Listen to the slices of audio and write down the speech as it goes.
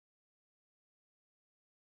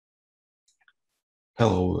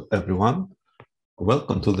Hello, everyone.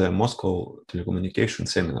 Welcome to the Moscow Telecommunication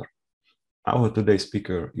Seminar. Our today's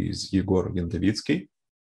speaker is Egor Endovitskiy.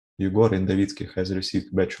 Egor Endovitskiy has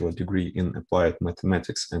received bachelor degree in applied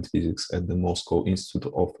mathematics and physics at the Moscow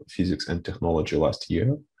Institute of Physics and Technology last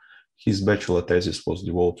year. His bachelor thesis was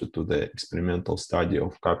devoted to the experimental study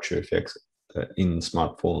of capture effects in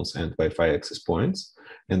smartphones and Wi-Fi access points,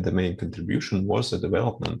 and the main contribution was the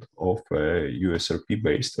development of a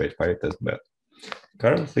USRP-based Wi-Fi testbed.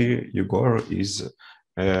 Currently, Egor is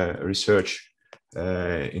a research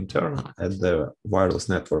intern at the Wireless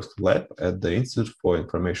Networks Lab at the Institute for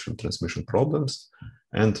Information Transmission Problems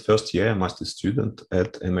and first-year master student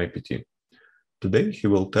at MIPT. Today, he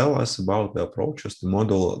will tell us about the approaches to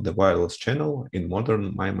model the wireless channel in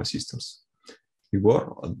modern MIMO systems.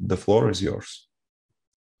 Egor, the floor is yours.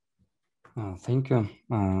 Thank you.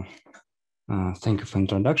 Thank you for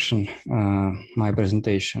introduction. My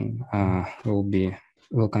presentation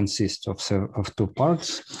will consist of two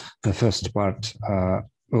parts. The first part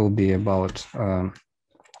will be about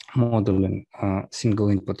modeling single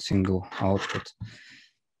input, single output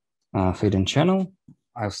feed-in channel.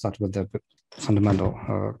 I'll start with the fundamental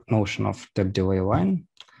notion of tap delay line.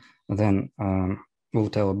 Then we'll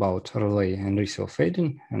tell about relay and receive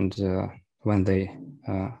fading and when they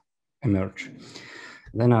emerge.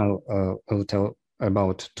 Then I'll tell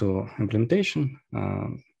about two implementation,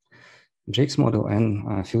 TGax model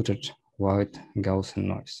and filtered white Gaussian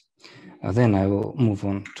noise. Then I will move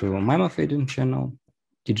on to MIMO fading channel,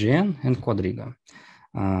 TGN and QuaDRiGa.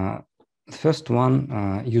 The first one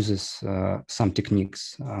uses some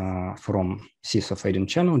techniques from seesaw fading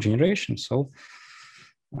channel generation, so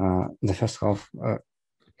the first half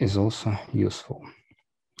is also useful.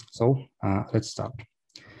 So let's start.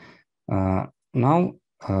 Now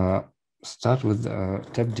start with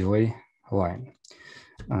tap delay line.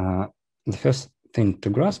 The first thing to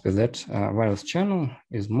grasp is that wireless channel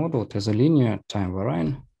is modeled as a linear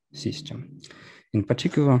time-varying system. In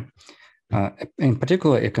particular,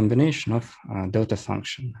 a combination of delta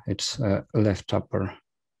function. It's left upper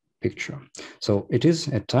picture. So it is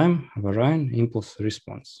a time-varying impulse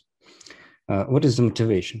response. What is the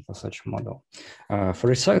motivation for such a model?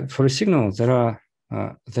 For a signal,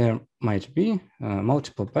 there might be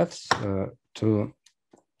multiple paths to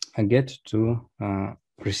get to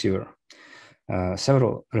receiver,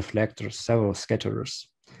 several reflectors, several scatterers.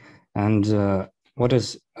 And what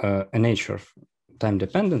is a nature of time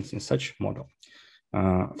dependence in such model?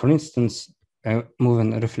 For instance, a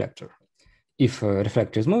moving reflector. If a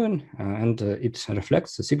reflector is moving and it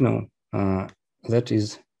reflects a signal that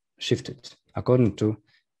is shifted according to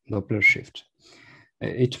Doppler shift.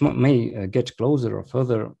 It may get closer or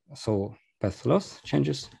further, so path loss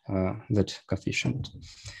changes that coefficient.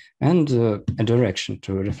 And a direction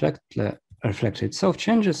to reflect itself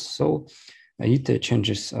changes, so ETA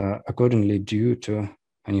changes accordingly due to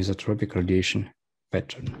anisotropic radiation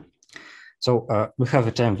pattern. So we have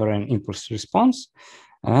a time-varying impulse response,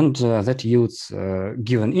 and that yields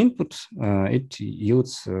given input, it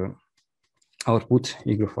yields output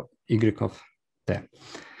Y of t.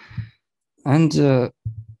 And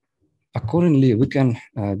accordingly, we can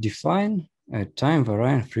define a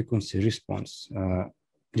time-varying frequency response.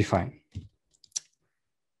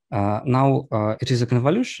 Now, it is a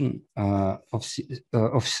convolution of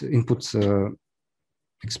inputs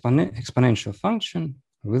exponential function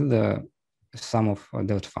with the sum of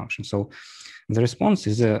delta function. So the response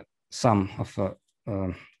is a sum of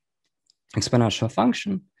exponential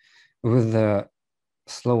function with the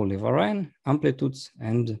slowly varying amplitudes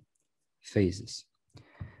and phases.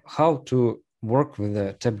 How to work with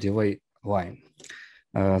the tap delay line?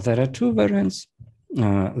 There are two variants.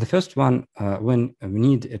 The first one, when we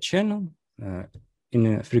need a channel in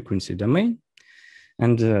a frequency domain,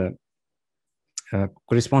 and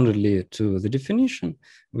correspondingly to the definition,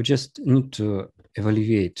 we just need to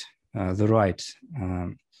evaluate the right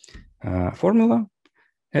formula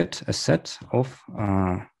at a set of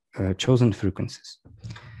chosen frequencies.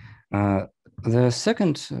 The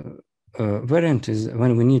second variant is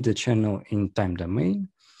when we need a channel in time domain,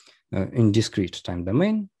 in discrete time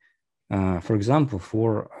domain, for example,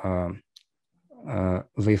 for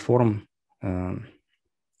waveform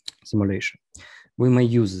simulation. We may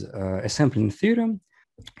use a sampling theorem,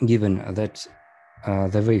 given that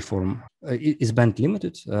the waveform is band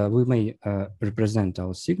limited. We may represent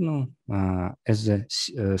our signal as a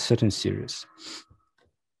certain series.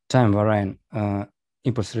 Time-varying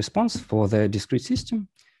impulse response for the discrete system,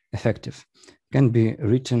 effective, can be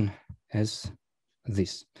written as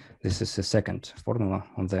this. This is the second formula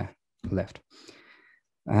on the left.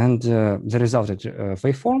 And the resulted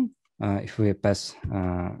waveform if we pass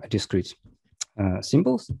discrete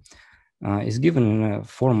symbols, is given in a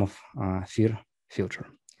form of FIR filter.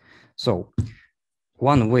 So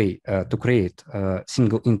one way to create a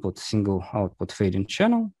single input, single output fading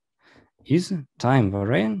channel is time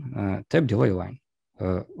varying tap delay line,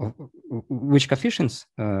 which coefficients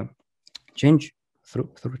change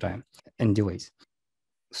through time and delays.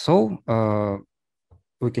 So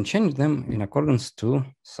we can change them in accordance to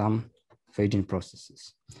some fading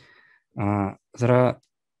processes. There are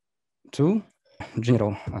two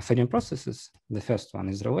general fading processes. The first one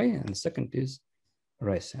is relay, and the second is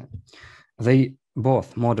Racean. They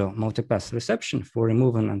both model multipath reception for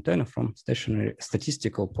removing antenna from stationary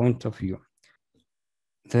statistical point of view.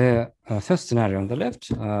 The first scenario on the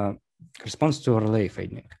left corresponds to relay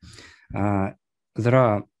fading. There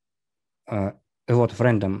are a lot of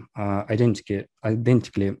random identically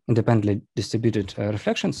independently distributed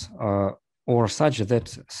reflections or such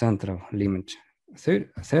that central limit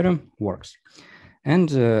theorem works. And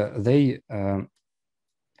they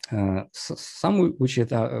some which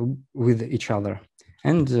with each other.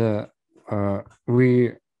 And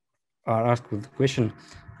we are asked with the question,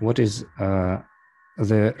 what is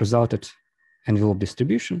the resulted envelope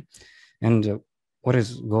distribution and what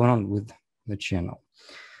is going on with the channel?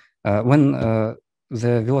 When the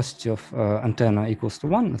velocity of antenna equals to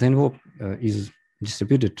 1, the envelope is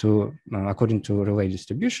distributed to according to relay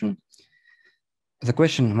distribution. The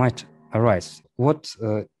question might arise, what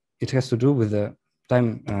it has to do with the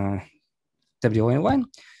time tap delay line.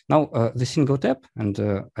 Now, the single tap, and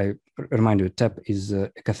I remind you, tap is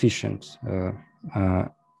a coefficient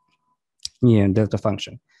near delta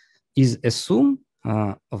function, is a sum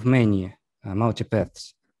of many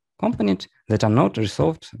multipaths components that are not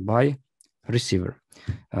resolved by receiver.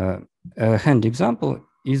 A handy example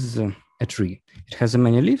is a tree. It has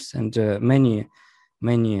many leaves and many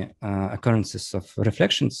occurrences of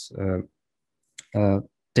reflections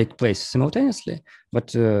take place simultaneously, but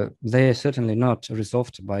they are certainly not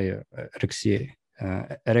resolved by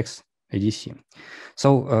RX ADC.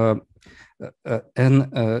 So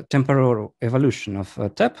a temporal evolution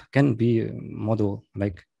of tap can be modeled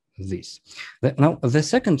like this. Now, the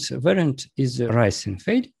second variant is rising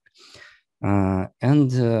fade,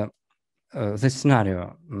 and the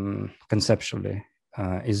scenario conceptually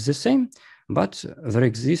is the same, but there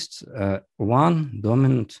exists one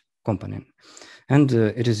dominant component, and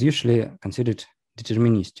it is usually considered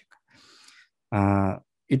deterministic.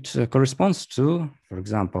 It corresponds to, for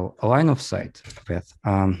example, a line of sight path.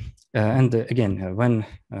 And again, when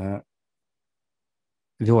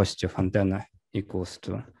velocity of antenna equals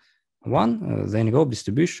to 1, the envelope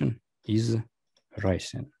distribution is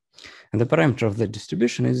rising. And the parameter of the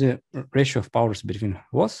distribution is the ratio of powers between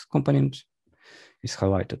loss component is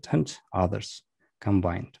highlighted and others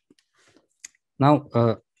combined. Now,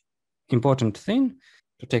 important thing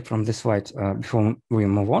to take from this slide before we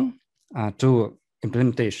move on to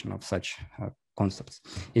implementation of such concepts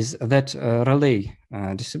is that relay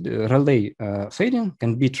fading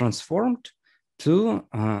can be transformed to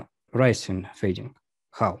rising fading.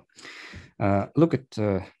 How? Look at,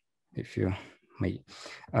 if you may,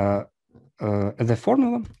 the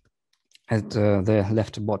formula at the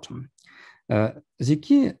left bottom. The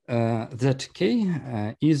key that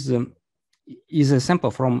K is a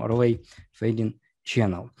sample from relay fading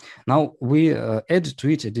channel. Now we add to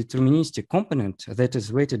it a deterministic component that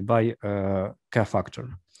is weighted by K factor.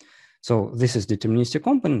 So this is deterministic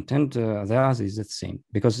component, and the other is the same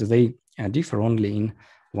because they differ only in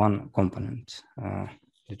one component,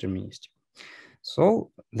 deterministic.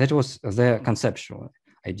 So that was the conceptual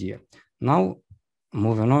idea. Now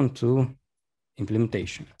moving on to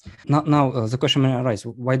implementation. Now the question may arise,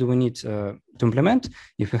 why do we need to implement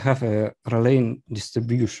if we have a relay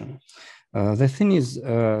distribution? The thing is,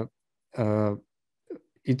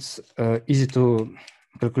 it's easy to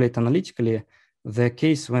calculate analytically the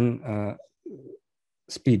case when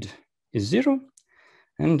speed is 0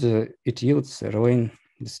 and it yields a relay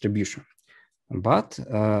distribution. But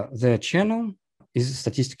the channel is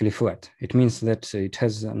statistically flat. It means that it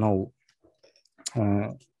has no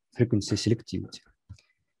frequency selectivity.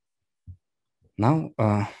 Now,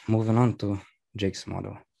 moving on to TGax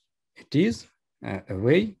model. It is a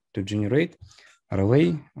way to generate a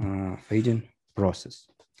relay fading process.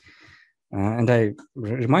 And I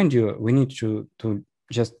remind you, we need to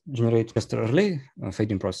just generate just a relay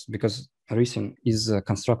fading process because everything is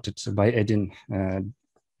constructed by adding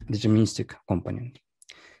deterministic component.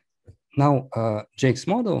 Now, TGax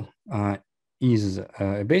model is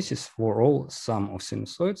a basis for all sum of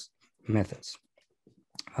sinusoids methods.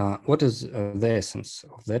 What is the essence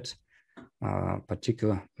of that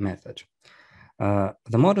particular method.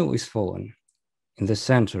 The model is following. In the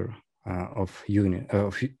center of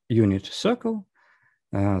unit circle,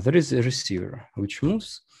 there is a receiver which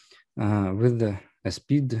moves with a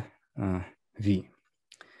speed v.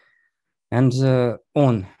 And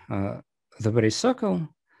on the very circle,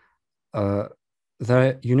 there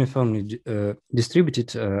are uniformly distributed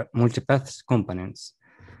multipath components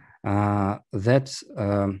that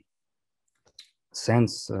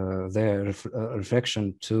sends their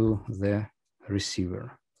reflection to the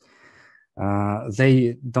receiver.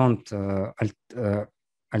 They don't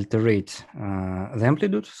alterate the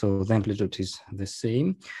amplitude, so the amplitude is the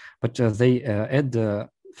same, but they add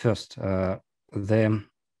first the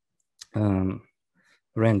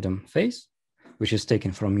random phase, which is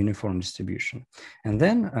taken from uniform distribution. And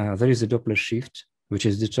then there is a Doppler shift, which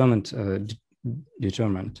is determined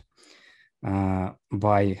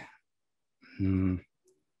by the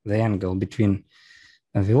angle between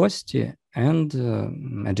a velocity and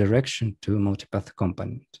a direction to multipath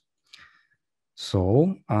component.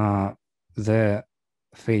 So the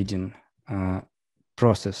fading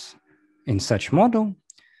process in such model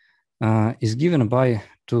is given by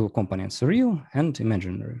two components, real and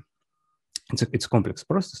imaginary. It's a complex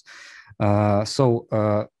process. So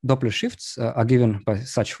Doppler shifts are given by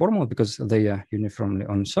such formula because they are uniformly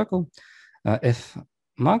on circle. F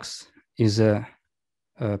max is a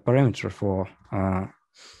parameter for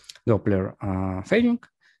Doppler fading.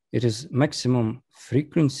 It is maximum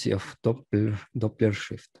frequency of Doppler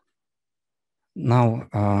shift. Now,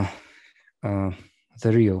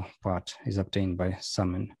 the real part is obtained by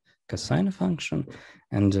summing cosine function,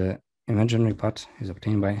 and the imaginary part is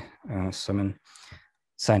obtained by summing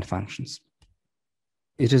sine functions.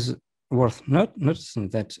 It is worth noticing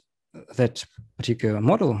that that particular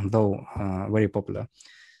model, though very popular,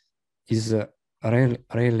 is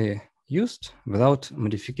rarely used without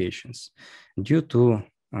modifications due to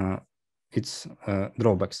its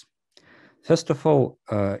drawbacks. First of all,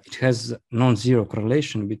 it has non-zero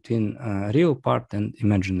correlation between real part and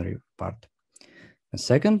imaginary part. And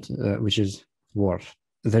second, which is worse,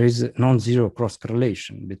 there is a non-zero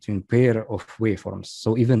cross-correlation between pair of waveforms.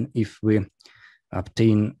 So even if we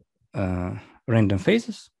obtain random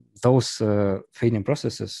phases, those fading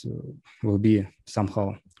processes will be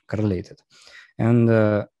somehow correlated. And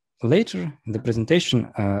later in the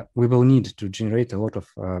presentation, we will need to generate a lot of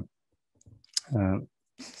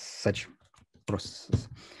such processes.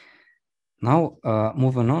 Now,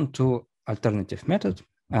 moving on to alternative method,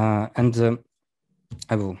 and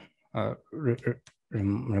I will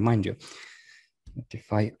remind you,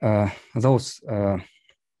 notify those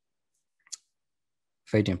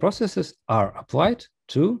fading processes are applied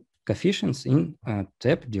to coefficients in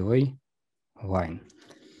tap delay line.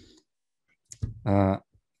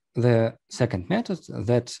 The second method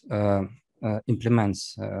that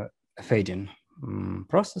implements a fading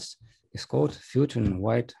process is called filtering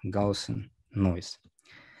white Gaussian noise.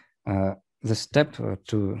 The steps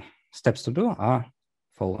to do are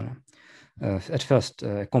following. At first,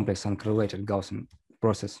 a complex uncorrelated Gaussian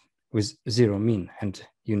process with zero mean and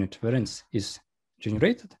unit variance is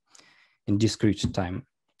generated in discrete time.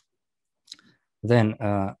 Then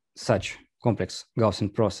such complex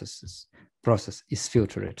Gaussian process is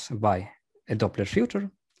filtered by a Doppler filter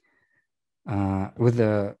with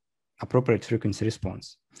the appropriate frequency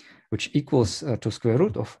response, which equals to square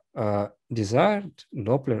root of desired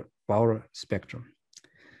Doppler power spectrum.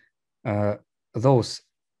 Those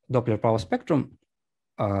Doppler power spectrum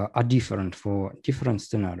are different for different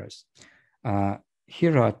scenarios.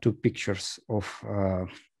 Here are two pictures of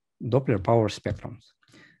Doppler power spectrums.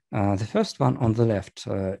 The first one on the left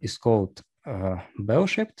is called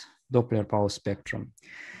bell-shaped Doppler power spectrum,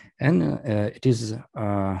 and it is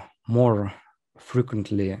more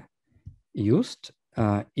frequently used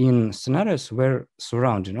in scenarios where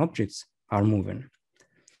surrounding objects are moving.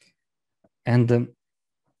 And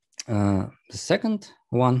the second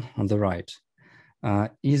one on the right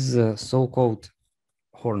is a so-called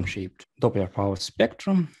horn-shaped Doppler power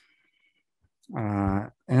spectrum,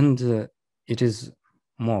 and it is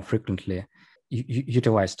more frequently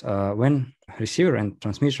utilized when receiver and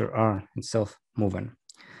transmitter are itself moving.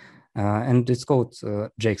 And it's called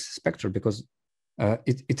TGax spectrum because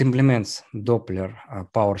it implements Doppler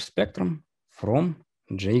power spectrum from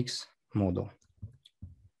TGax model.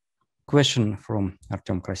 Question from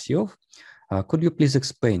Artem Krasiov. Could you please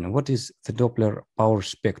explain what is the Doppler power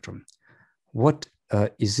spectrum? What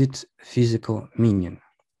is its physical meaning?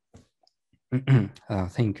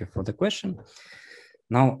 Thank you for the question.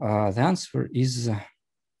 Now, the answer is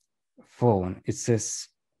following. It's a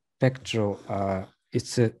spectral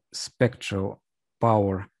it's a spectral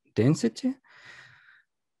power density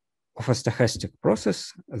of a stochastic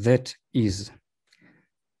process that is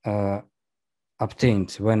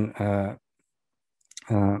obtained when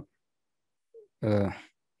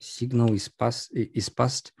signal is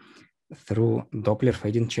passed through Doppler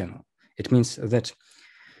fading channel. It means that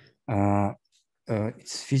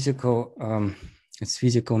its physical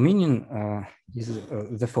meaning is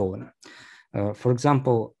the following. For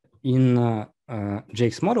example, in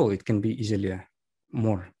JX model, it can be easily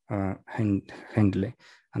more handily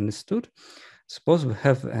understood. Suppose we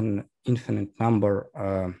have an infinite number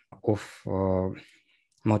of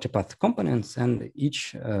multipath components, and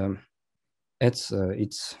each adds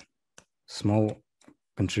its small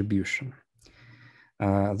contribution.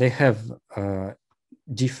 They have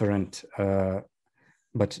different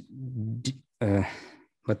but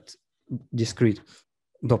discrete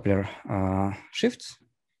Doppler shifts,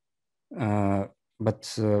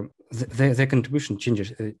 but their contribution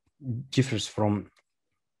differs from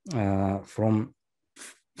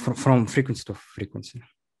frequency to frequency.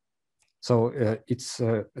 So it's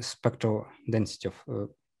a spectral density of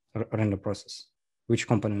random process. Which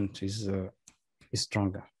component is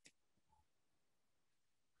stronger?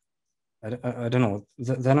 I don't know.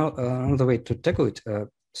 Another way to tackle it.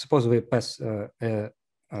 Suppose we pass a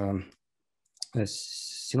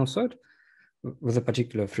sinusoid with a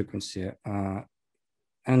particular frequency,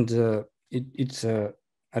 and it's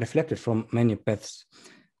reflected from many paths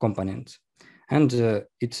components, and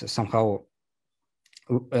it's somehow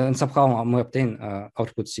we obtain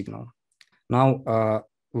output signal. Now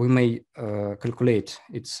we may calculate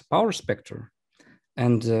its power spectrum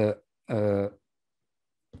and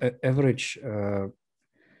average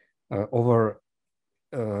over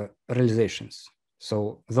realizations.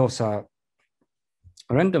 So those are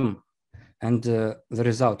random, and the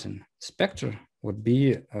resulting spectrum would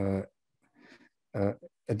be a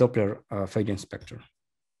Doppler fading spectrum.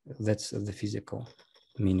 That's the physical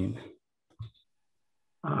meaning.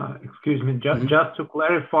 Excuse me, just to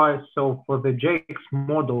clarify, so for the JX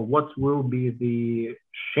model, what will be the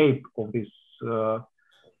shape of this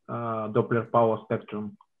Doppler power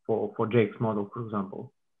spectrum for JX model, for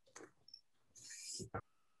example?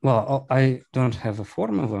 Well, I don't have a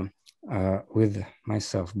formula with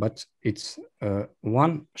myself, but it's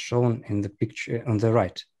one shown in the picture on the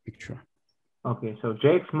right picture. Okay, so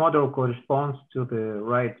JX model corresponds to the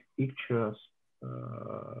right pictures,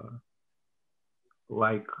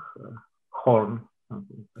 like horn.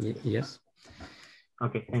 Yes.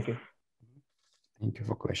 Okay, thank you. Thank you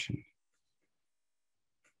for question.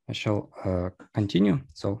 I shall continue.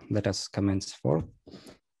 So let us commence for.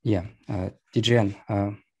 Yeah, TGN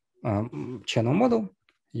channel model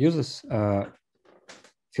uses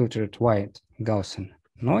filtered white Gaussian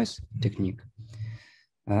noise technique,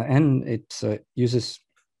 and it uses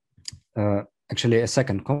actually a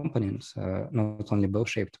second component, not only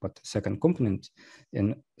bell-shaped, but a second component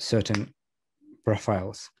in certain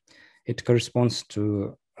profiles. It corresponds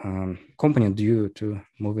to component due to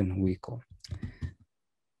moving vehicle.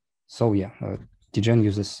 So yeah, TGN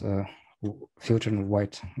uses filtered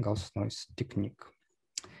white Gaussian noise technique.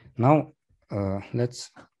 Now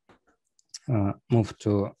let's move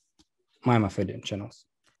to MIMO fading channels.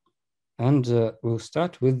 And we'll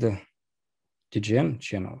start with the TGN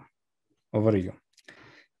channel overview.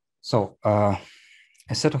 So a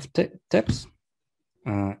set of taps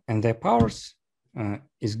and their powers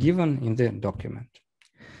is given in the document.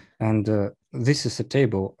 And this is a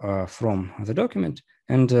table from the document.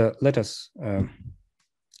 And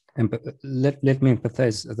let me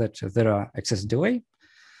emphasize that there are excess delay,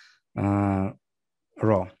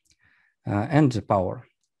 raw, and power.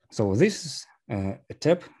 So this is a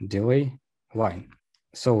tap delay line,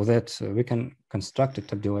 so that we can construct a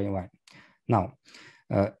tap delay line. Now,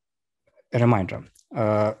 a reminder,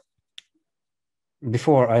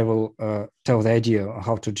 before I will tell the idea of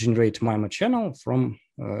how to generate MIMO channel from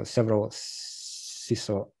several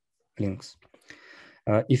CISO links.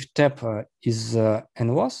 If tap is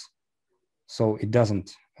NLOS, so it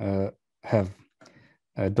doesn't have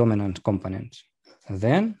a dominant component,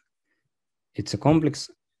 then it's a complex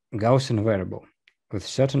Gaussian variable with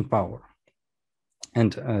certain power.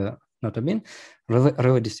 And notably,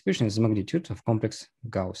 relay distribution is the magnitude of complex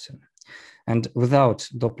Gaussian. And without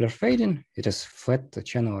Doppler fading, it is flat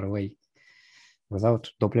channel relay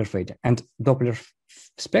without Doppler fading. And Doppler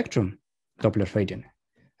spectrum, Doppler fading,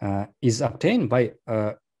 is obtained by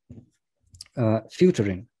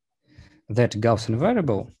filtering that Gaussian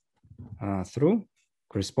variable through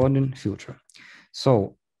corresponding filter.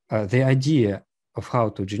 So the idea of how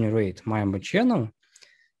to generate MIMO channel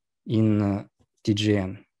in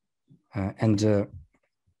TGN and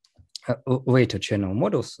later channel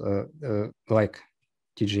models like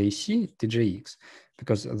TGAC, TGX,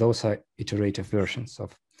 because those are iterative versions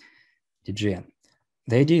of TGN.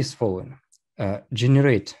 The idea is following: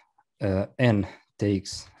 generate n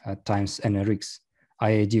takes times nRx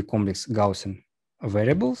IID complex Gaussian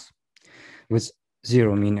variables with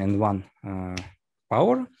 0, mean, and 1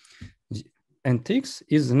 power. Ntx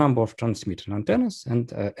is the number of transmitting antennas, and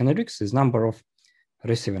nRx is number of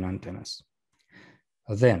receiving antennas.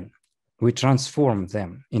 Then we transform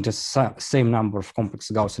them into same number of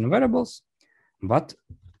complex Gaussian variables, but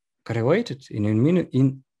correlated in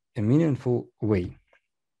a meaningful way,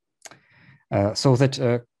 so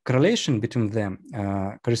that correlation between them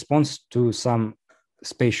corresponds to some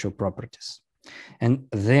spatial properties. And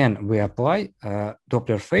then we apply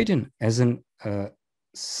Doppler fading as an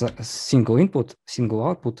single input, single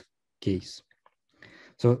output case.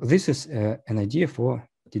 So this is an idea for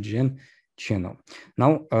TGN channel.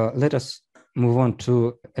 Now let us move on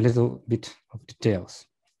to a little bit of details.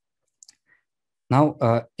 Now,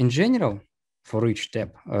 in general, for each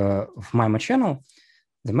step of MIMO channel,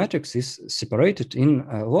 the matrix is separated in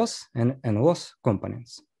loss and loss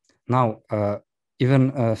components. Now,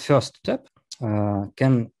 even first step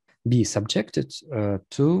can be subjected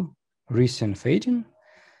to Riccian fading.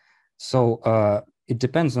 So it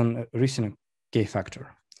depends on Riccian K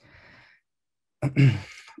factor.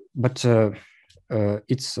 But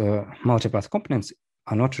its multipath components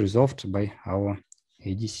are not resolved by our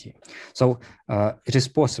ADC. So it is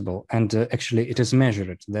possible, and actually it is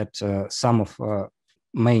measured, that some of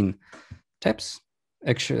main taps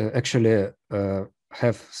actually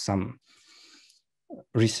have some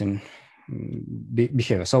Riccian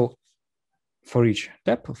behavior. So for each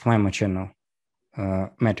tap of MIMO channel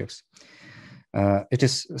matrix, it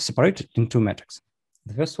is separated in two matrices.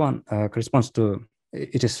 The first one corresponds to,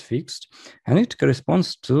 it is fixed, and it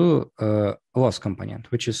corresponds to loss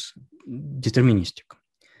component, which is deterministic.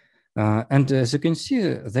 And as you can see,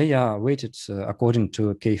 they are weighted according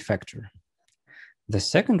to K factor. The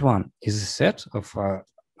second one is a set of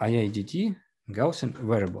IIDD Gaussian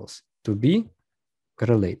variables to be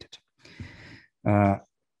correlated. The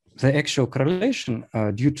actual correlation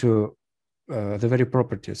due to the very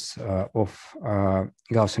properties of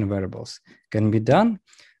Gaussian variables can be done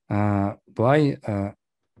by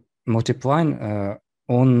multiplying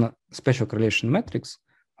on spatial correlation matrix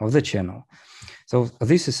of the channel. So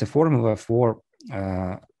this is a formula for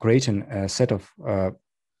creating a set of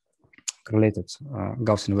correlated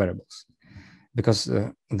Gaussian variables, because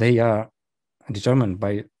they are determined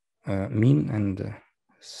by mean and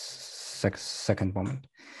second moment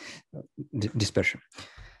dispersion.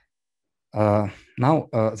 Now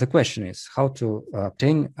the question is how to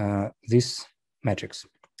obtain this matrix.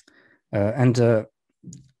 And a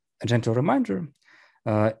gentle reminder,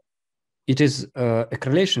 it is a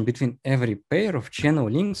correlation between every pair of channel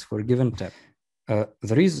links for a given tap.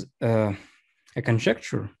 There is a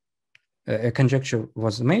conjecture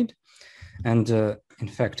was made, and in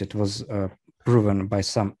fact it was proven by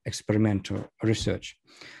some experimental research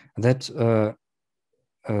that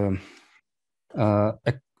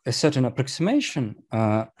a certain approximation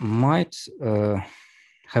might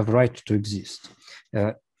have right to exist.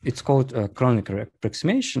 It's called a Kronecker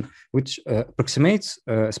approximation, which approximates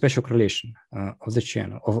spatial correlation of the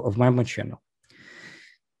channel, of MIMO channel.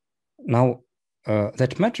 Now,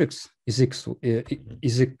 that matrix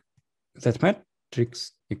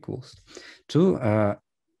equals to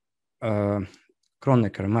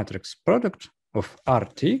Kronecker matrix product of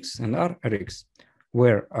RTX and RRX,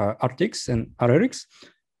 where RTX and RRX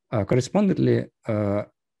correspondingly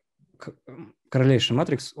correlation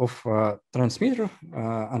matrix of transmitter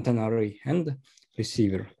antenna array and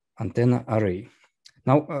receiver antenna array.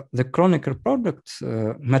 Now, the Kronecker product,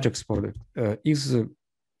 matrix product, is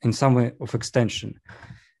in some way of extension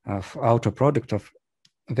of outer product of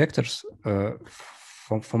vectors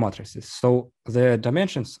for matrices. So the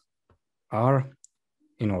dimensions are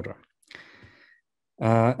in order.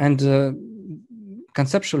 And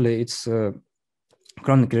conceptually, it's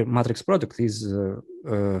Kronecker matrix product is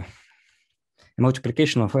a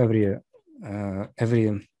multiplication of every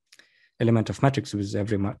element of matrix with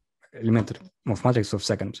every element of matrix of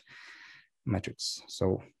second matrix.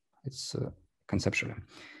 So it's conceptually.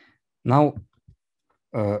 Now,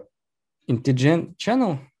 in TGN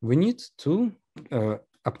channel, we need to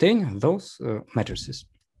obtain those matrices.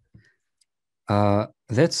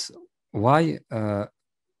 That's why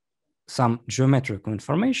some geometrical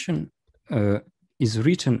information is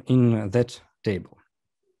written in that table.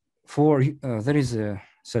 For there is a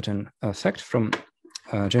certain fact from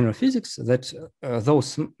general physics that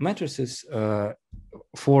those matrices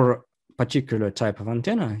for particular type of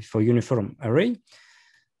antenna, for uniform array,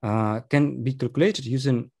 can be calculated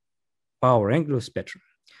using power angular spectrum.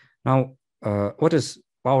 Now, what is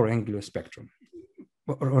power angular spectrum?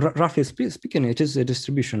 Roughly speaking, it is a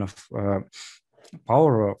distribution of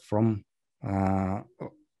power from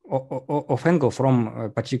of angle from a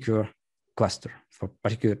particular cluster for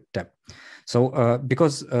particular tap. So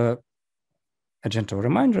because a gentle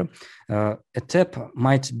reminder, a tap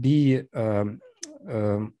might be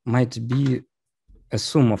a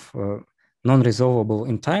sum of non-resolvable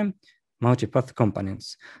in time multipath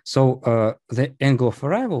components. So the angle of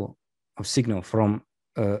arrival of signal from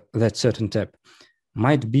that certain tap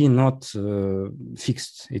might be not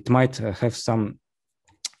fixed. It might have some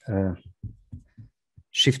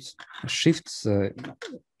shifts,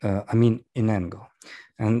 I mean, in angle.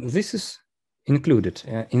 And this is included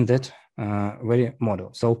in that very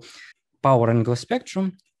model. So power angle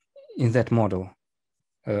spectrum in that model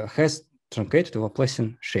has truncated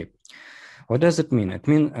Laplacian shape. What does it mean? It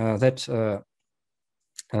means that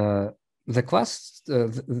the class,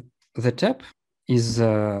 the tap is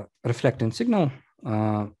reflecting signal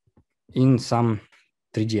in some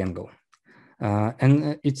 3D angle.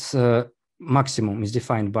 And its maximum is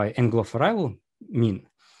defined by angle of arrival, mean.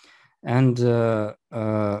 And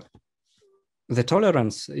the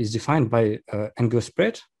tolerance is defined by angle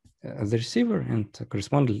spread, the receiver, and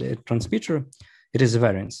correspondingly transmitter. It is a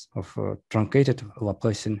variance of truncated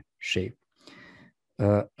Laplacian shape.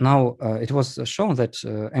 Now, it was shown that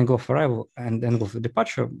angle of arrival and angle of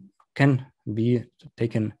departure can be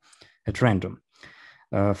taken at random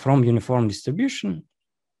from uniform distribution,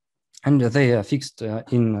 and they are fixed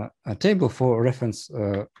in a table for reference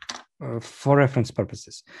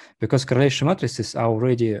purposes, because correlation matrices are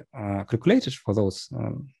already calculated for those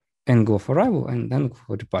angle of arrival and angle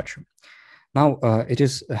for departure. Now, it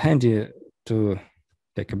is handy to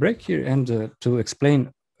take a break here and to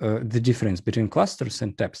explain the difference between clusters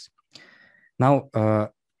and taps. Now,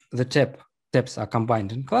 the taps are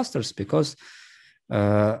combined in clusters because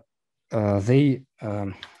they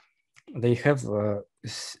have a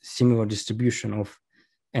similar distribution of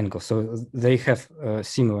angles. So they have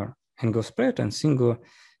similar angle spread and similar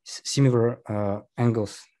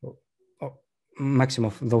angles, maximum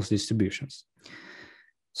of those distributions.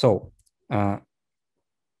 So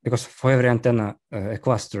because for every antenna, a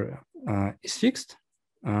cluster is fixed,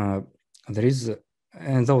 there is,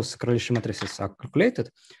 and those correlation matrices are calculated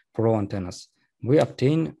for all antennas. We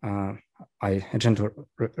obtain, a gentle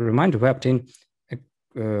reminder, we obtain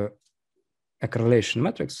a correlation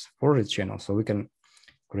matrix for each channel, so we can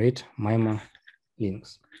create MIMO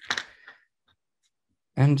links.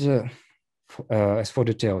 And as for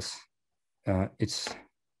details, that's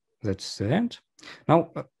the end.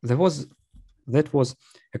 Now, that was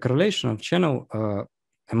a correlation of channel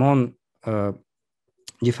among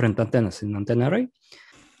different antennas in antenna array.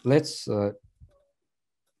 Let's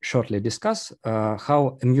shortly discuss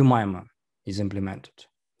how MU-MIMO is implemented.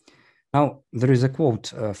 Now, there is a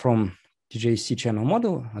quote from TGac channel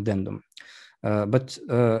model addendum, but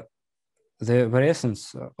the very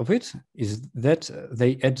essence of it is that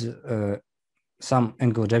they add some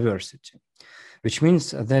angle diversity, which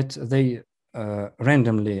means that they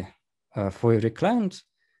randomly, for every client,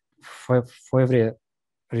 for every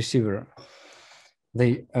receiver,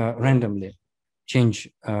 they randomly change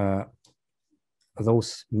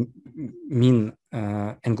those mean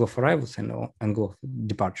angle of arrivals and angle of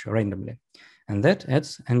departure randomly. And that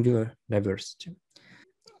adds angular diversity.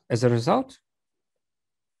 As a result,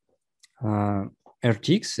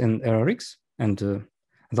 RTX and RRX, and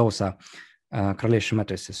those are correlation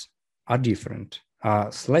matrices, are different,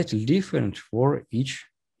 are slightly different for each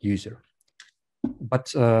user.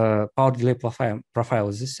 But power delay profile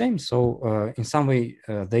is the same, so in some way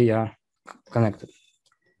they are connected.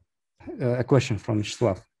 A question from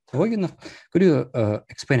Vyacheslav Loginov. Could you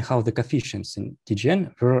explain how the coefficients in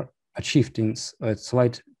TGN were achieved in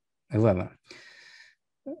slide 11?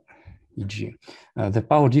 E.g., the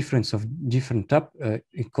power difference of different tap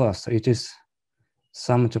in cluster, it is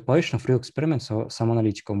some interpolation of real experiments or some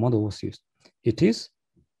analytical model was used. It is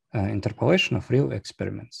interpolation of real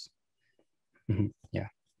experiments. Yeah,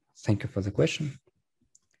 thank you for the question.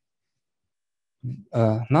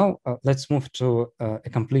 Now let's move to a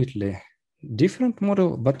completely different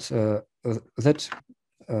model, but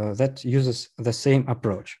that uses the same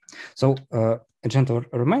approach. So a gentle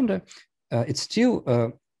reminder, it still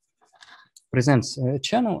presents a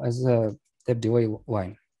channel as a tap delay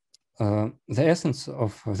line. The essence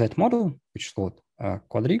of that model, which is called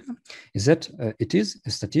QuaDRiGa is that it is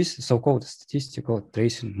a so-called statistical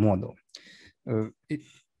tracing model. It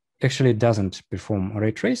actually doesn't perform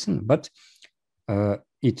ray tracing, but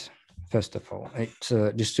first of all,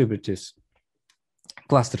 it distributes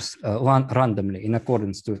clusters randomly in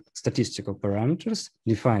accordance to statistical parameters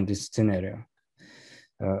defined in scenario,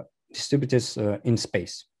 distributed in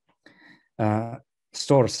space.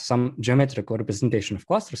 Stores some geometrical representation of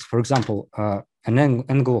clusters, for example, an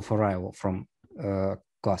angle of arrival from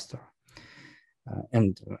cluster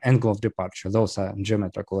and angle of departure. Those are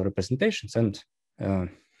geometrical representations and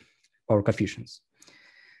power coefficients.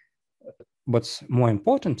 What's more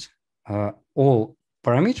important, all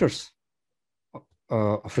parameters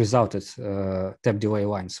of resulted tap delay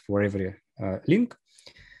lines for every link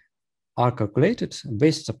are calculated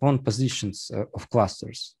based upon positions of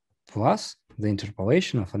clusters plus the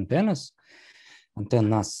interpolation of antennas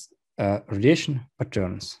radiation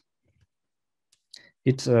patterns.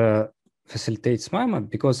 It facilitates MIMO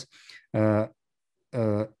because a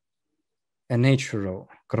natural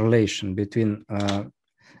correlation between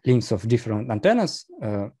links of different antennas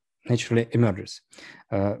naturally emerges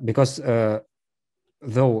because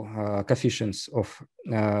though coefficients of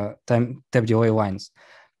tap delay lines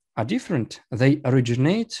are different, they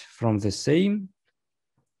originate from the same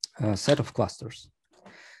set of clusters.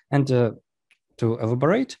 And to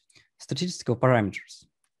elaborate, statistical parameters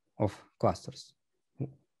of clusters,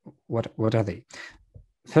 what are they?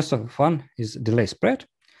 First of one is delay spread.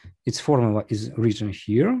 Its formula is written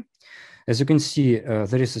here. As you can see,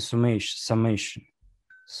 there is a summation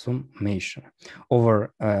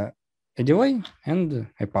over a delay and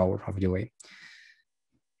a power of delay.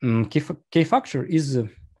 K factor is,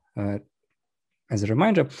 as a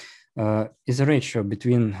reminder, is a ratio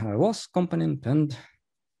between loss component and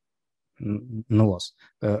no loss.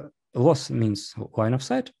 Loss means line of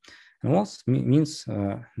sight, and loss means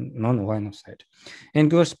non-line of sight.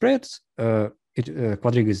 Angular spreads,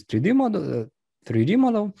 QuaDRiGa is 3D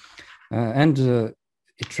model, and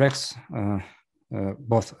it tracks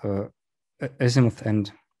both azimuth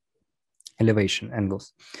and elevation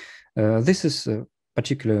angles. This is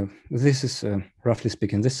roughly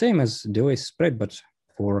speaking the same as delay spread, but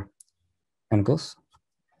for angles.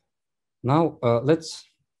 Now let's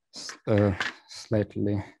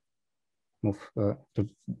slightly move to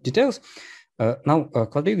details. Now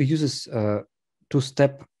QuaDRiGa uses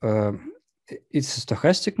two-step. It's a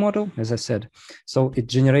stochastic model, as I said, so it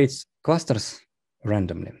generates clusters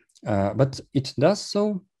randomly, but it does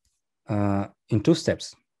so in two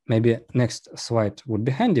steps. Maybe next slide would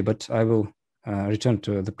be handy, but I will return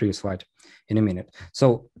to the previous slide in a minute.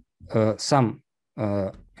 So some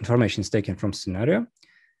information is taken from scenario,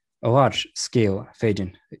 a large scale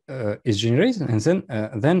fading is generated, and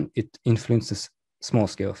then it influences small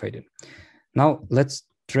scale fading. Now let's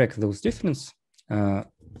track those differences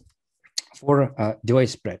for delay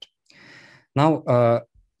spread. Now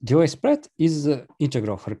delay spread is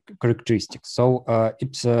integral characteristic. So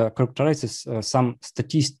it characterizes some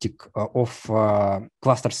statistic of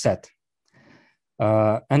cluster set.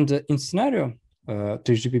 And in scenario,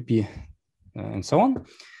 TGPP and so on,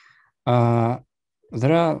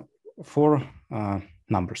 there are four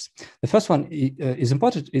numbers. The first one is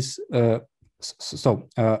important is,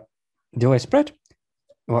 delay spread,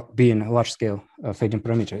 being a large-scale fading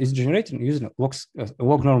parameter, is generated using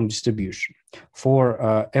log norm distribution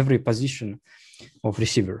for every position of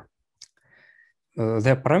receiver.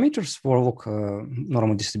 The parameters for log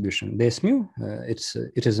normal distribution, ds mu,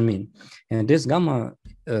 it is a mean, and ds gamma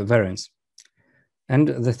variance. And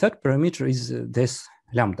the third parameter is ds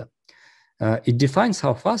lambda. It defines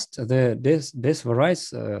how fast the ds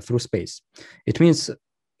varies through space. It means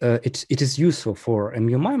it is useful for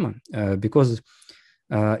MU-MIMO because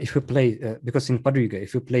if we because in QuaDRiGa,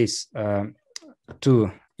 if we place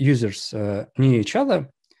two users near each other,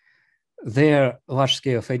 their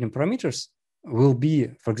large-scale fading parameters will be,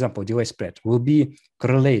 for example, delay spread, will be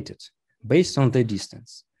correlated based on the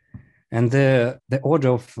distance. And the order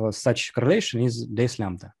of such correlation is ds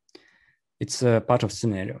lambda. It's a part of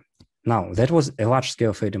scenario. Now, that was a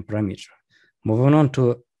large-scale fading parameter. Moving on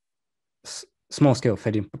to small-scale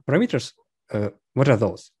fading parameters, what are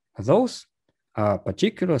those? Those are a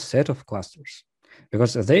particular set of clusters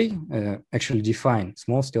because they actually define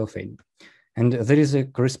small-scale fading. And there is a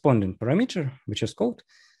corresponding parameter, which is called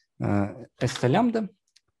S lambda.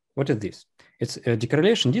 What is this? It's a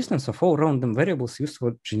decorrelation distance of all random variables used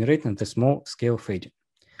for generating the small-scale fading.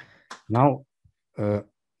 Now, to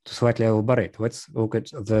slightly elaborate, let's look at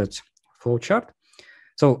that flow chart.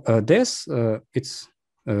 So this, it's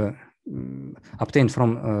obtained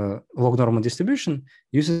from log normal distribution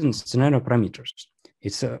using scenario parameters.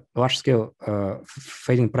 It's a large-scale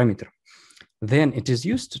fading parameter. Then it is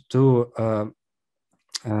used to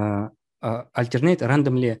alternate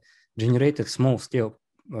randomly generated small-scale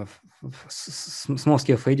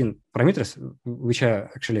fading parameters, which are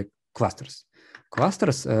actually clusters.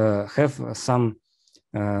 Clusters have some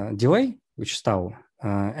delay, which is tau,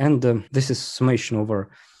 and this is summation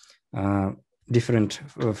over different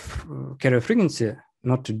carrier frequency.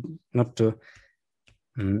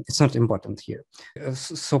 It's not important here.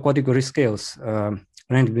 So QuaDRiGa rescales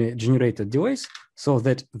randomly generated delays so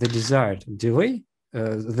that the desired delay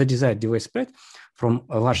spread from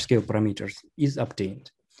large-scale parameters is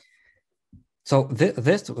obtained. So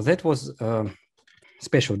that was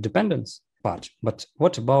spatial dependence part. But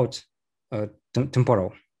what about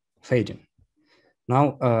temporal fading?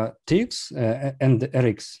 Now TX and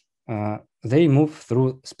RX they move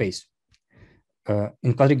through space.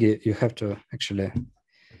 In QuaDRiGa, you have to actually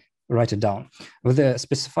write it down with a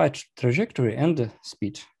specified trajectory and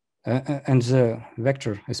speed, and the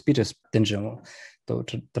vector speed is tangential to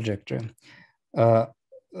trajectory.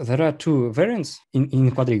 There are two variants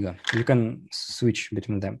in QuaDRiGa. You can switch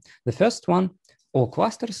between them. The first one, all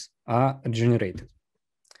clusters are generated,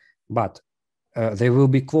 but they will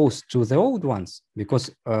be close to the old ones because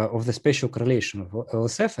of the spatial correlation of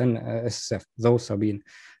LSF and SSF. Those are being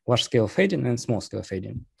large-scale fading and small-scale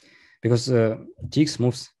fading, because TX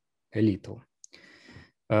moves a little.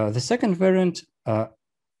 The second variant,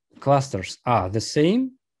 clusters are the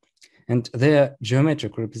same, and their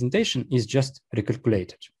geometric representation is just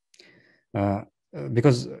recalculated.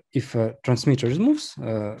 Because if a transmitter moves,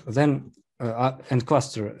 then and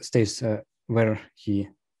cluster stays where it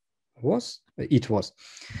was.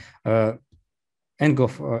 Angle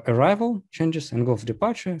of arrival changes, angle of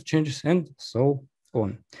departure changes, and so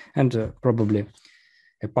on, and probably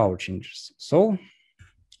a power changes. So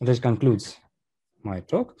this concludes my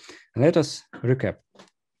talk. Let us recap.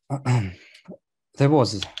 There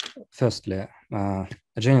was firstly a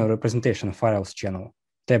general representation of Farrell's channel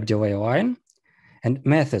tap delay line and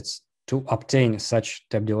methods to obtain such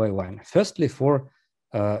tap delay line. Firstly, for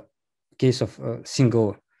case of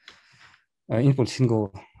single input,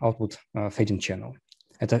 single output fading channel.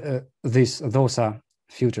 Those are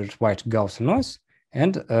filtered white Gaussian noise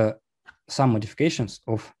and some modifications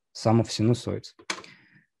of sum of sinusoids.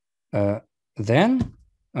 Then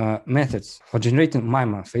methods for generating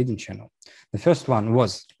MIMO fading channel. The first one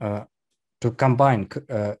was to combine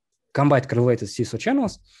correlated seesaw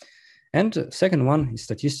channels, and second one is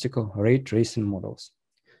statistical ray tracing models.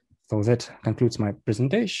 So that concludes my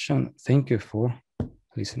presentation. Thank you for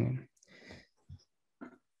listening.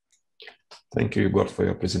 Thank you, Egor, for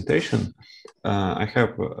your presentation. I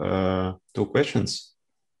have two questions.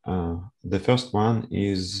 The first one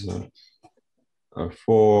is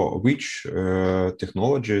for which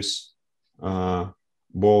technologies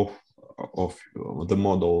both of the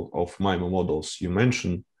model of MIMO models you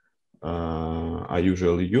mentioned are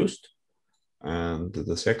usually used? And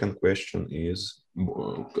the second question is,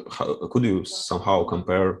 could you somehow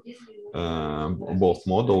compare both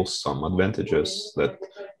models, some advantages that,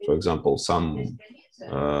 for example, some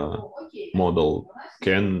model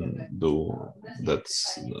can do that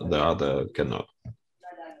the other cannot?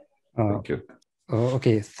 Thank you.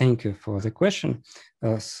 Okay, thank you for the question.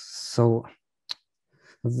 So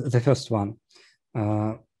the first one,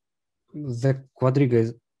 the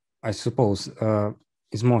QuaDRiGa, I suppose,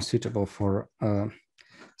 is more suitable for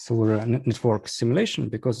cellular network simulation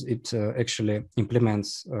because it actually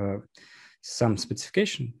implements some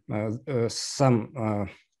specification, some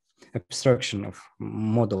abstraction of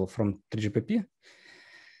model from 3GPP.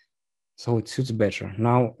 So it suits better.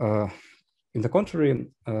 Now, in the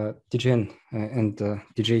contrary, TGN and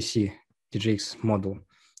TJC, TGax model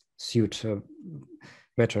suit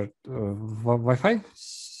better Wi-Fi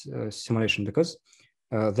simulation because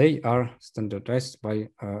they are standardized by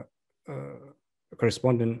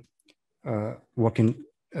corresponding working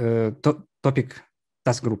topic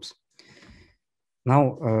task groups.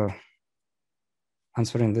 Now,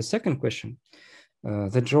 answering the second question,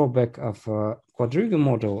 the drawback of QuaDRiGa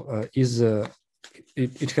model is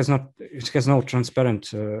it has no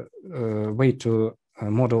transparent way to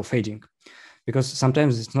model fading, because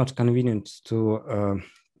sometimes it's not convenient to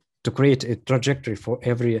create a trajectory for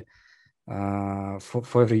every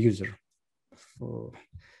user.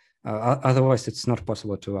 Otherwise, it's not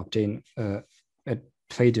possible to obtain a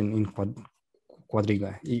fading in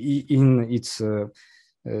QuaDRiGa in its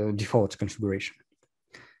default configuration.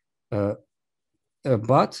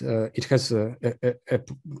 But it has a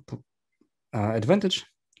advantage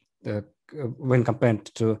when compared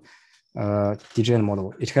to TGN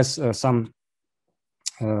model. It has some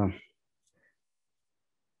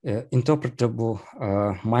interpretable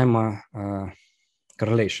MIMO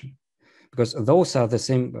correlation, because those are the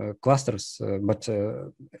same clusters, but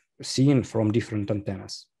seen from different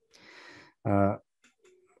antennas.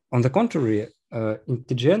 On the contrary, in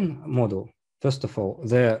TGen model, first of all,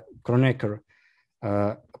 the Kronecker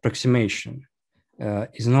approximation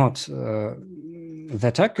is not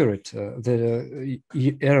that accurate. The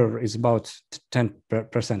error is about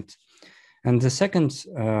 10%. And the second,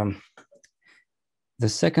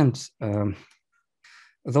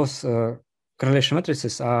 those correlation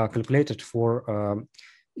matrices are calculated for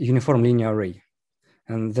uniform linear array,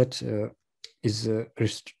 and that is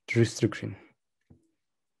restriction.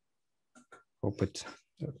 Hope it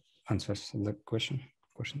answers the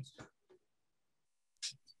questions.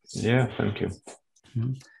 Yeah, thank you.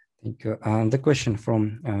 Thank you. And the question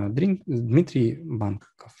from Dmitry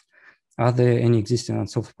Bankov. Are there any existing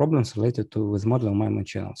unsolved problems related to with modeling MIMO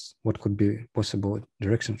channels? What could be possible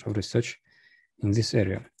directions of research in this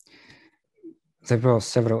area? There were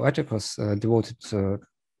several articles devoted to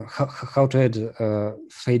how to add a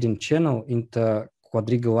fading channel into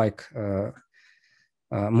QuaDRiGa-like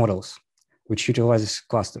models, which utilizes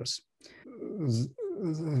clusters.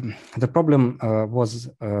 The problem was,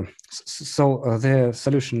 the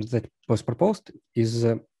solution that was proposed is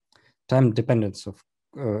time dependence of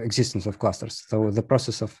existence of clusters. So the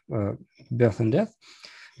process of birth and death,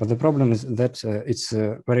 but the problem is that it's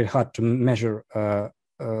very hard to measure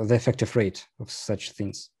the effective rate of such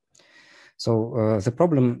things. So the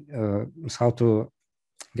problem is how to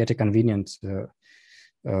get a convenient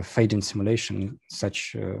fading simulation,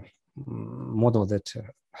 such model that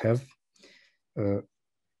have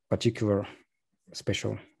particular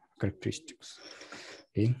special characteristics.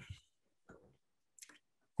 Okay.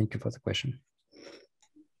 Thank you for the question.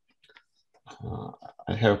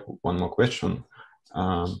 I have one more question.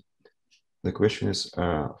 The question is,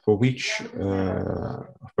 for which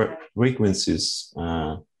frequencies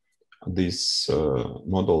these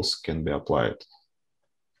models can be applied,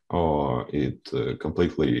 or it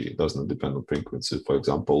completely does not depend on frequency, for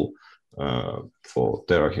example, for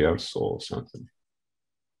terahertz or something?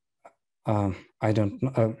 I don't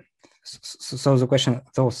know. So the question,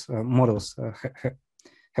 those models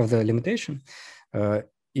have the limitation.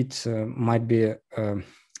 It might be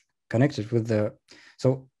connected with the,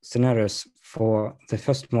 so scenarios for the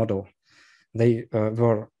first model, they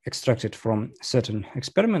were extracted from certain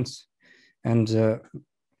experiments, and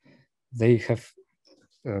they have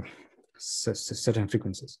certain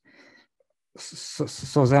frequencies.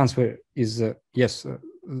 So the answer is yes.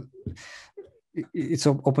 It's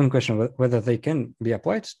an open question whether they can be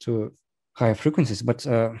applied to higher frequencies, but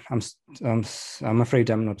I'm afraid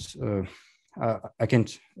I'm not. I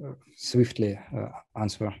can't swiftly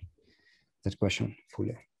answer that question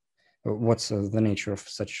fully. What's the nature of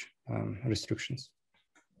such restrictions?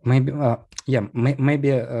 Maybe, yeah,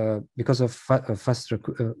 maybe because of faster,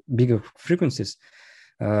 bigger frequencies,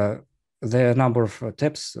 the number of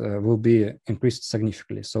taps will be increased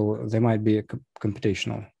significantly. So there might be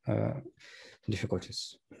computational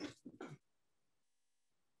difficulties.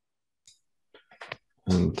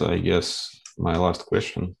 And I guess my last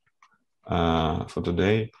question for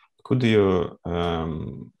today, could you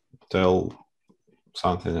tell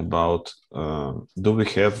something about, do we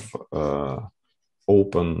have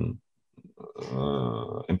open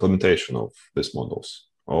implementation of these models?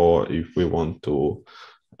 Or if we want to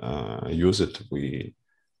use it, we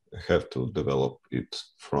have to develop it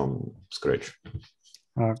from scratch?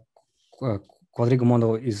 QuaDRiGa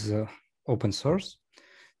model is open source.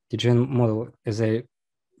 The TGen model, as I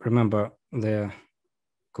remember, the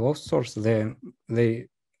closed source, they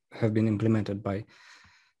have been implemented by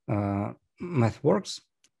MathWorks.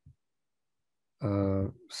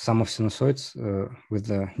 Some of sinusoids with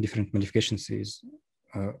the different modifications is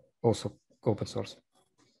also open source.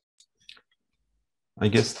 I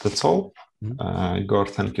guess that's all. Egor,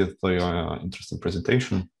 thank you for your interesting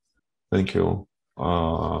presentation. Thank you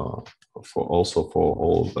for all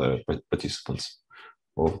the participants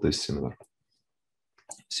of this seminar.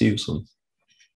 See you soon.